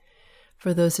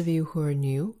 For those of you who are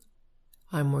new,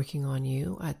 I'm working on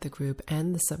you at the group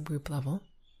and the subgroup level,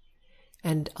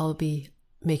 and I'll be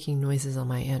making noises on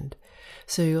my end.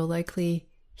 So you'll likely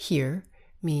hear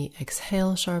me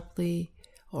exhale sharply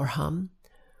or hum,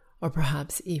 or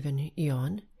perhaps even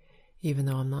yawn, even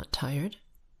though I'm not tired.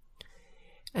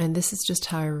 And this is just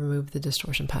how I remove the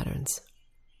distortion patterns.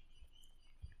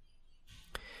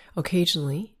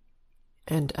 Occasionally,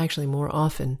 and actually more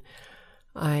often,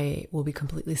 I will be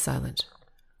completely silent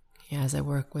as I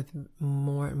work with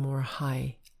more and more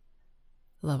high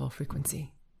level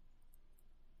frequency.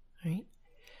 Right?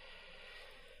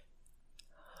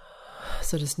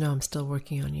 So just know I'm still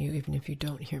working on you, even if you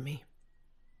don't hear me.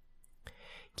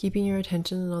 Keeping your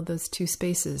attention on those two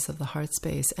spaces of the heart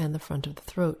space and the front of the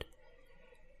throat.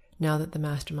 Now that the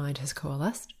mastermind has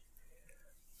coalesced,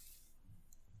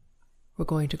 we're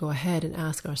going to go ahead and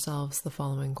ask ourselves the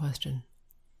following question.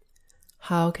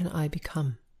 How can I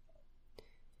become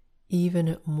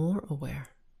even more aware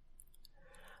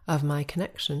of my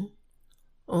connection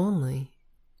only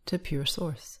to pure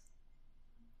source?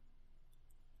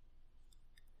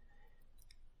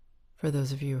 For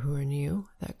those of you who are new,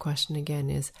 that question again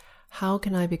is, how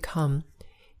can I become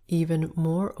even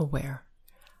more aware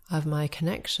of my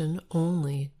connection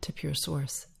only to pure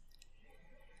source?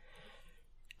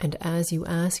 And as you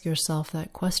ask yourself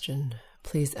that question,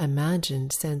 please imagine,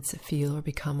 sense, feel, or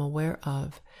become aware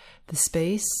of the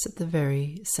space at the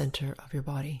very center of your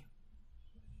body.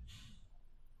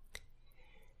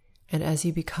 And as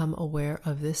you become aware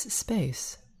of this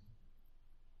space,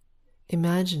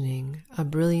 imagining a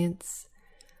brilliance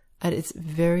at its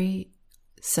very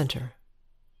center.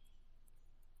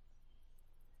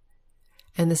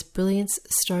 And this brilliance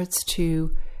starts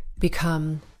to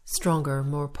become stronger,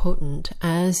 more potent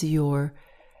as your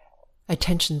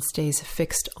attention stays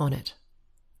fixed on it.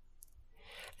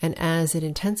 And as it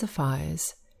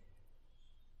intensifies,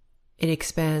 it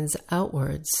expands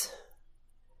outwards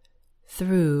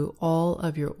through all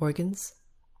of your organs,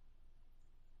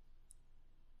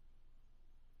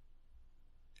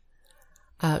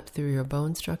 out through your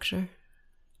bone structure,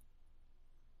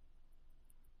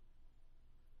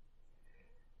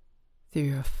 through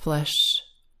your flesh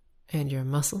and your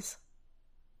muscles,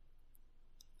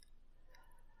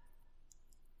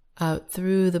 out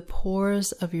through the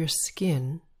pores of your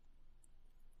skin,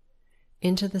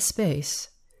 into the space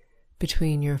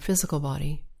between your physical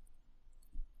body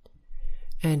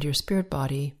and your spirit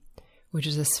body, which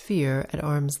is a sphere at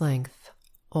arm's length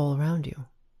all around you.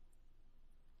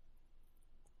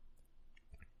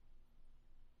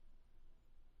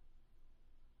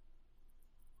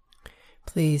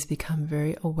 Please become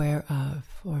very aware of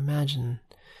or imagine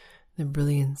the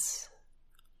brilliance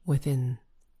within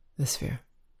the sphere.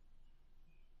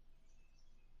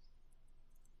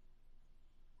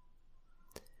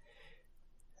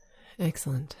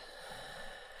 Excellent.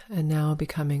 And now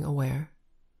becoming aware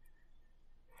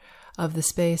of the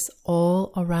space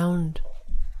all around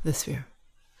the sphere.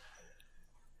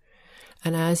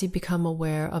 And as you become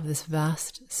aware of this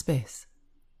vast space,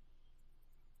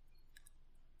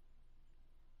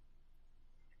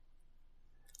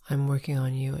 I'm working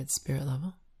on you at spirit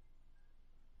level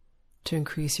to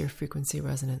increase your frequency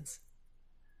resonance.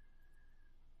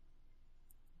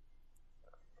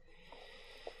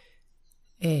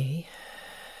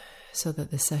 So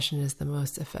that this session is the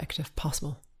most effective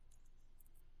possible.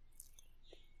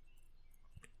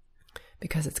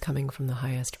 because it's coming from the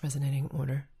highest resonating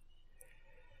order.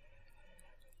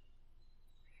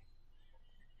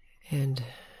 And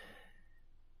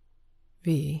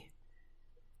V,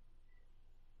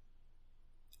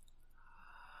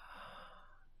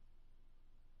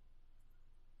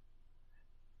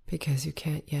 because you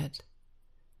can't yet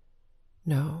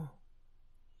know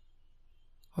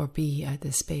or be at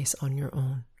this space on your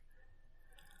own.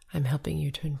 I'm helping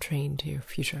you to entrain to your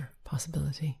future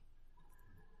possibility.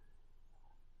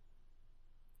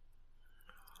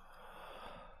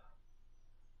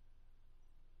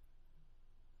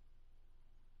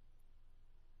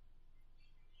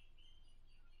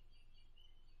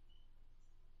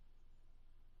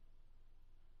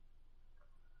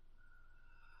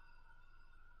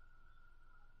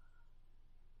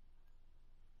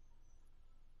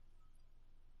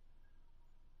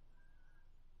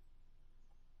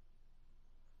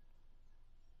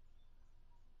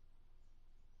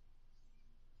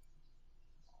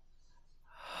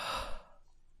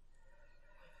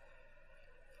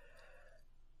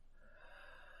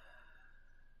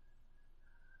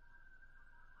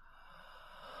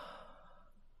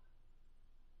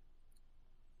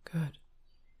 Good.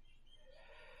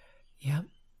 Yep.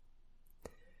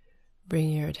 Bring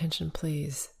your attention,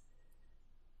 please,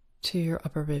 to your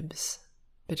upper ribs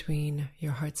between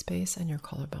your heart space and your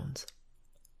collarbones.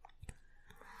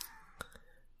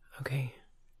 Okay.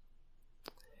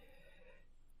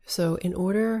 So in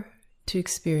order to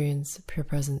experience pure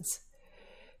presence,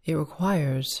 it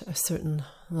requires a certain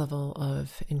level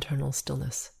of internal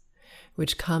stillness,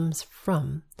 which comes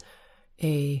from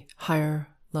a higher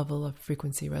level of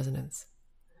frequency resonance,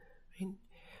 right?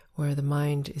 Where the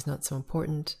mind is not so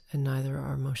important and neither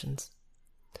are emotions.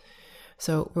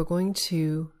 So we're going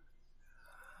to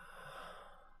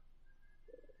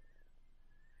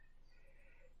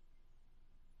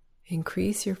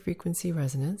increase your frequency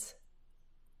resonance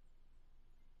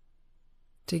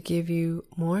to give you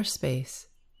more space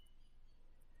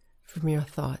from your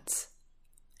thoughts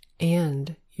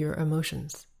and your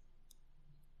emotions.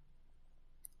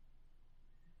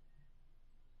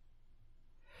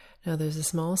 Now there's a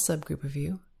small subgroup of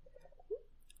you.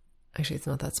 Actually, it's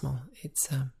not that small. It's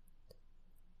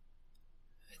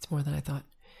more than I thought.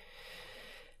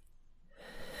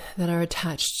 That are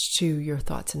attached to your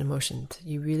thoughts and emotions.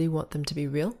 You really want them to be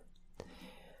real.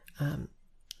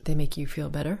 They make you feel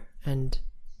better and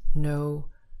know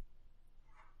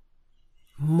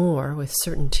more with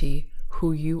certainty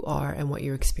who you are and what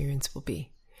your experience will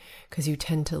be. Because you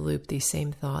tend to loop these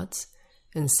same thoughts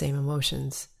and same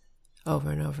emotions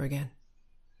over and over again.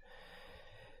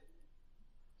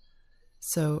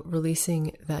 So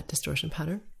releasing that distortion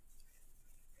pattern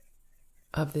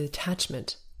of the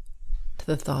attachment to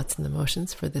the thoughts and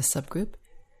emotions for this subgroup,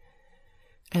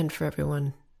 and for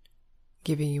everyone,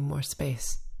 giving you more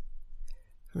space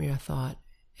from your thought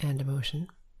and emotion.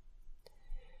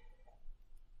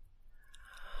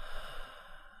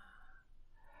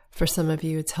 For some of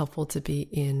you, it's helpful to be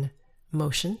in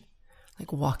motion,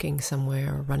 like walking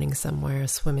somewhere, running somewhere,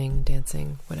 swimming,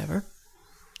 dancing, whatever,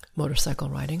 motorcycle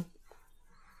riding.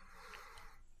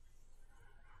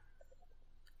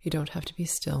 You don't have to be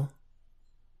still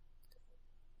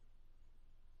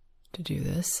to do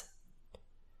this,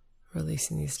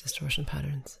 releasing these distortion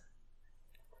patterns.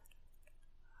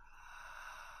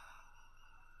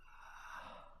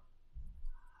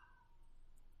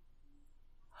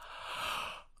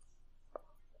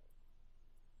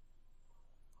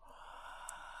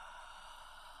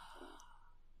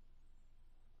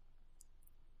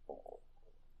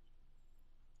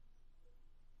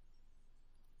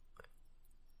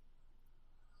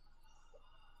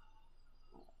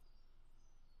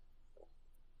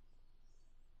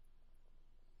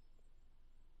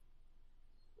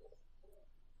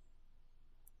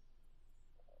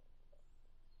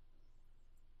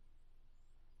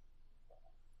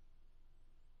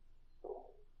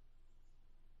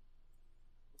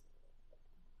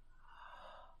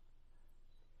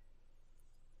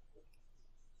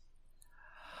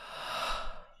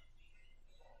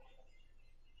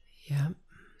 Yeah.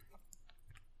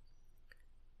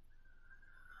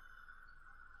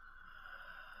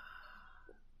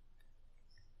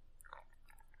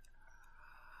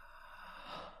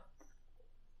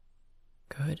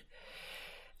 Good.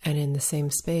 And in the same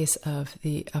space of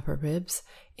the upper ribs,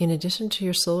 in addition to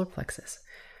your solar plexus,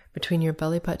 between your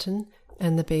belly button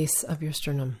and the base of your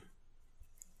sternum.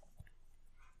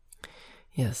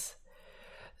 Yes.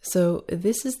 So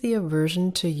this is the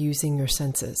aversion to using your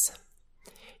senses.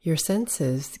 Your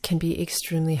senses can be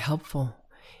extremely helpful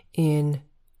in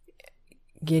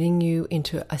getting you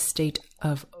into a state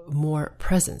of more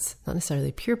presence, not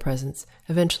necessarily pure presence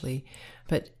eventually,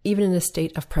 but even in a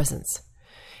state of presence.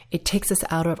 It takes us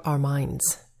out of our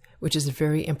minds, which is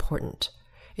very important.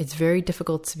 It's very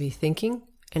difficult to be thinking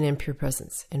and in pure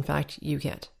presence. In fact, you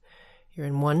can't. You're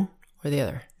in one or the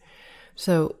other.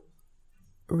 So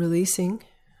releasing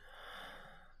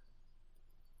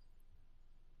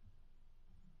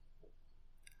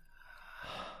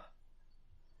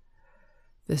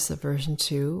this aversion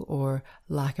to, or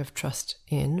lack of trust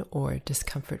in, or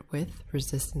discomfort with,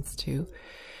 resistance to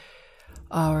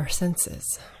our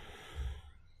senses,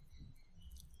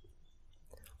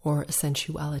 or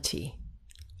sensuality.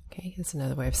 Okay, that's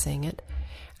another way of saying it.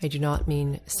 I do not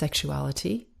mean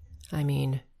sexuality, I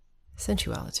mean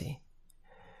sensuality.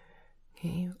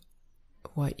 Okay,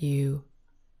 what you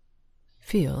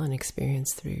feel and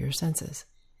experience through your senses.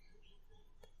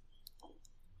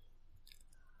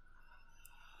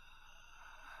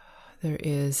 There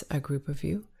is a group of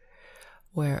you,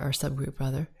 or subgroup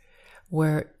rather,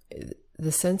 where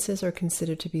the senses are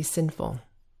considered to be sinful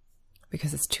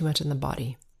because it's too much in the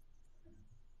body.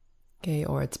 Okay,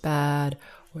 or it's bad,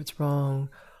 or it's wrong,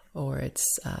 or it's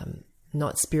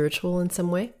not spiritual in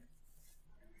some way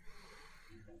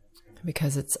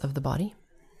because it's of the body.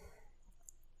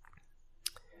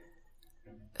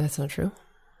 That's not true.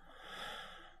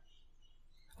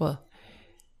 Well,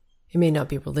 it may not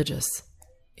be religious.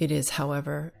 It is,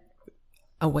 however,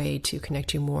 a way to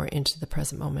connect you more into the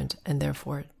present moment and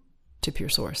therefore to pure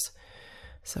source.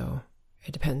 So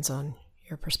it depends on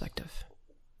your perspective.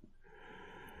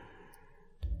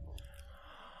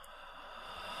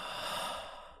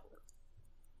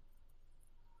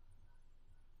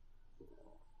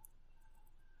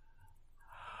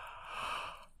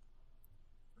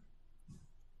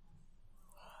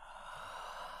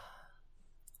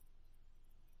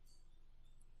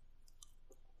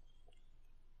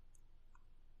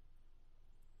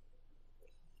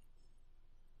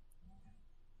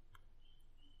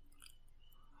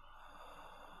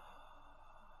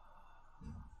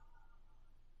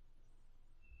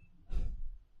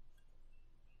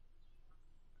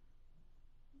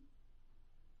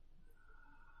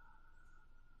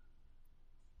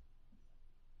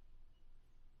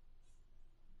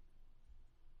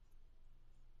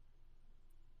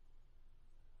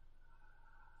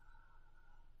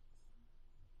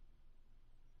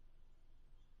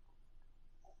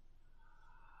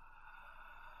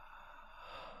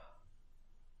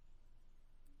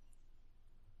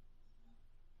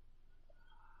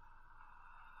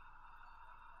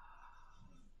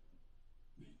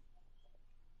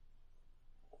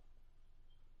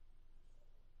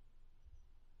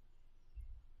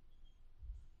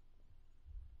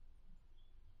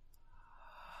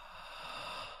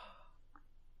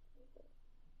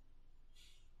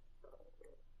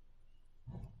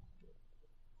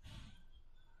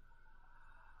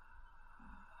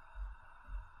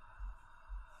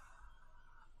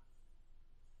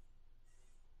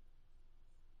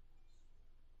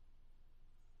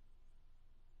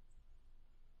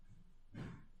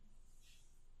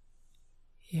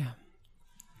 Yeah.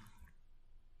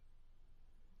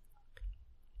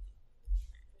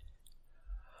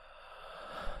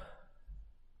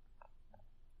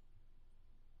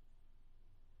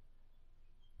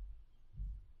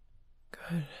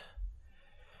 Good.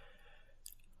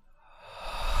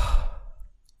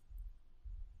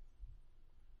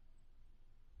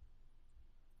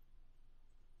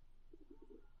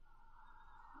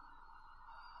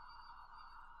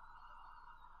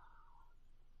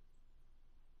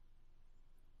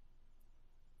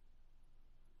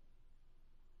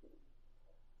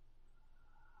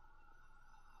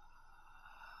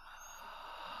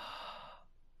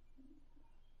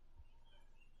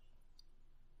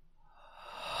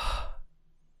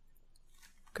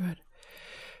 Good.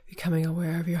 Becoming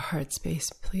aware of your heart space,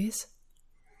 please.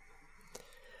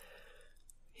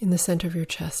 In the center of your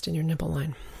chest, in your nipple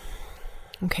line.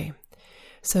 Okay.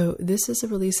 So this is a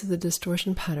release of the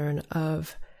distortion pattern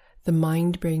of the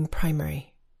mind being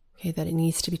primary. Okay, that it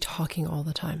needs to be talking all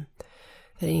the time.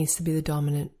 That it needs to be the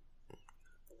dominant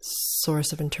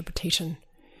source of interpretation.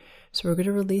 So we're going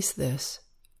to release this.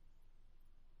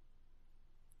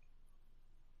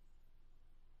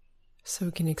 So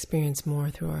we can experience more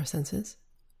through our senses.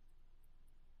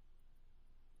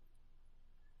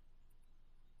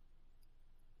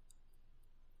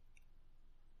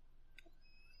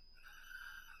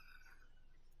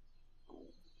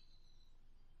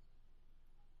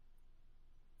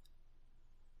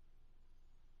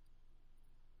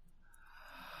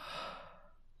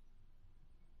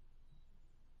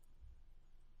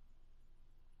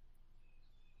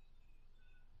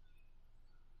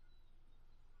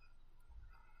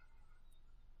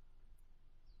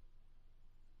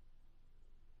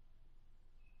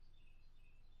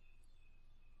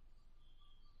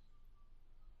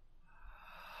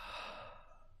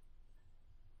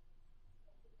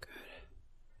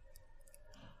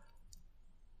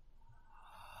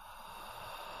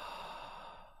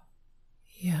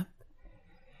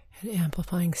 and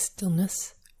amplifying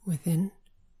stillness within.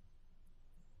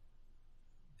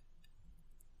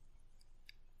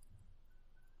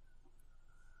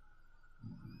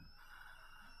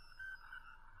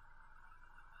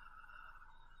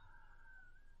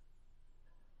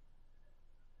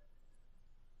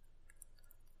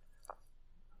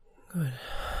 Good.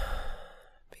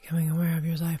 Becoming aware of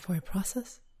your xiphoid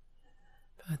process,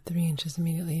 about 3 inches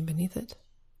immediately beneath it.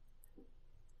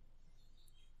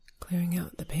 Clearing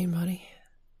out the pain body.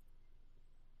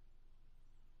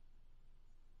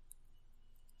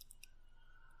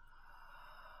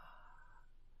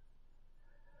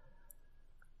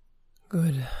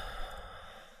 Good.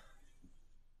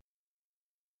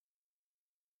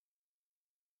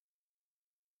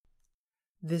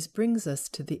 This brings us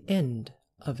to the end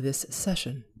of this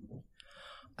session.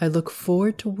 I look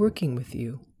forward to working with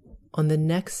you on the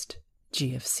next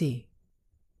GFC.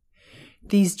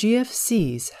 These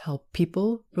GFCs help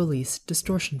people release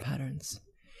distortion patterns.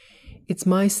 It's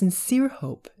my sincere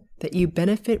hope that you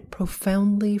benefit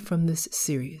profoundly from this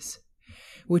series,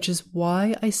 which is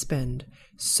why I spend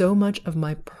so much of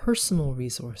my personal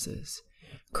resources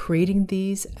creating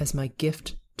these as my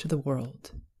gift to the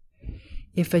world.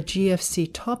 If a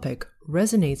GFC topic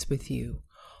resonates with you,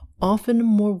 often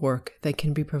more work that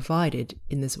can be provided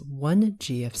in this one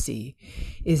GFC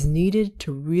is needed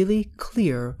to really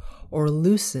clear or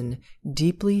loosen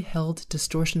deeply held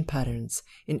distortion patterns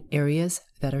in areas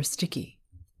that are sticky.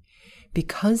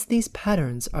 Because these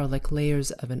patterns are like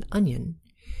layers of an onion,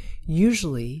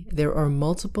 usually there are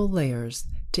multiple layers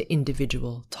to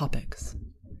individual topics.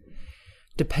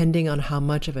 Depending on how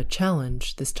much of a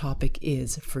challenge this topic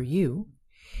is for you,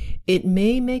 it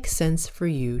may make sense for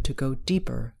you to go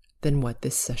deeper than what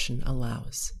this session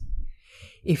allows.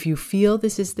 If you feel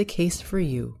this is the case for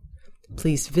you,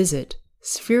 please visit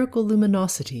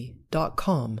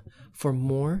sphericalluminosity.com for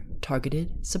more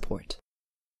targeted support.